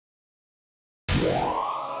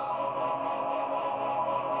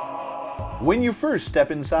When you first step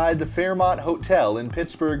inside the Fairmont Hotel in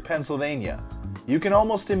Pittsburgh, Pennsylvania, you can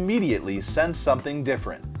almost immediately sense something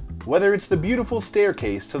different. Whether it's the beautiful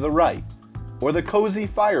staircase to the right or the cozy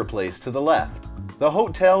fireplace to the left, the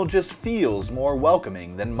hotel just feels more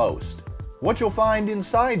welcoming than most. What you'll find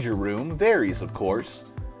inside your room varies, of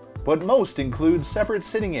course, but most include separate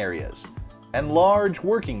sitting areas and large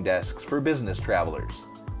working desks for business travelers.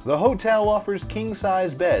 The hotel offers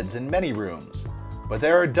king-size beds in many rooms, but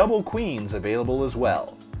there are double queens available as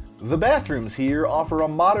well. The bathrooms here offer a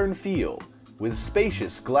modern feel with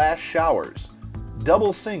spacious glass showers,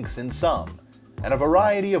 double sinks in some, and a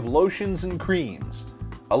variety of lotions and creams,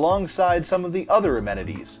 alongside some of the other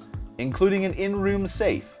amenities, including an in-room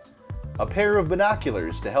safe, a pair of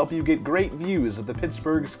binoculars to help you get great views of the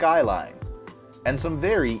Pittsburgh skyline, and some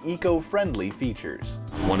very eco-friendly features.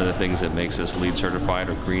 One of the things that makes us LEED certified,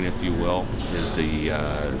 or green if you will, is the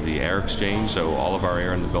air exchange. So all of our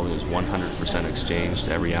air in the building is 100% exchanged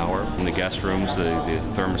every hour. In the guest rooms, the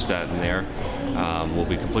thermostat in there will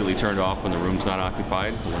be completely turned off when the room's not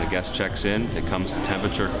occupied. When a guest checks in, it comes to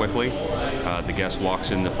temperature quickly. The guest walks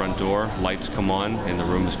in the front door, lights come on, and the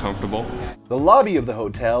room is comfortable. The lobby of the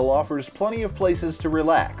hotel offers plenty of places to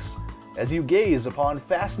relax as you gaze upon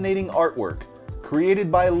fascinating artwork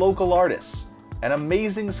created by local artists and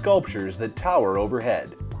amazing sculptures that tower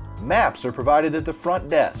overhead. Maps are provided at the front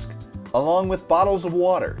desk, along with bottles of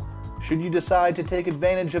water, should you decide to take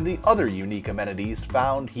advantage of the other unique amenities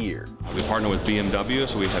found here. We partner with BMW,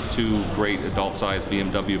 so we have 2 great adult-sized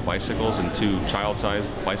BMW bicycles and 2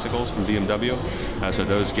 child-sized bicycles from BMW. So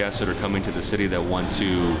those guests that are coming to the city that want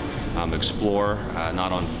to explore,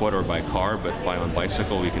 not on foot or by car, but on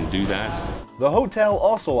bicycle, we can do that. The hotel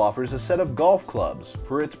also offers a set of golf clubs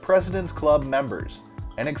for its President's Club members,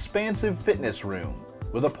 an expansive fitness room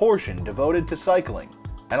with a portion devoted to cycling,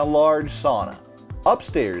 and a large sauna.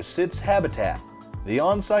 Upstairs sits Habitat, the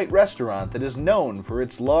on-site restaurant that is known for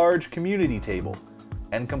its large community table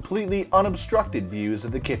and completely unobstructed views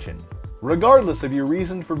of the kitchen. Regardless of your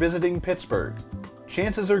reason for visiting Pittsburgh,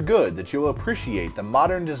 chances are good that you'll appreciate the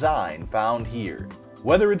modern design found here.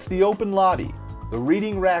 Whether it's the open lobby, the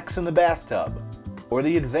reading racks in the bathtub, or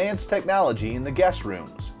the advanced technology in the guest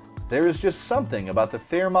rooms, there is just something about the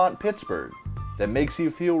Fairmont Pittsburgh that makes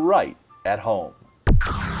you feel right at home.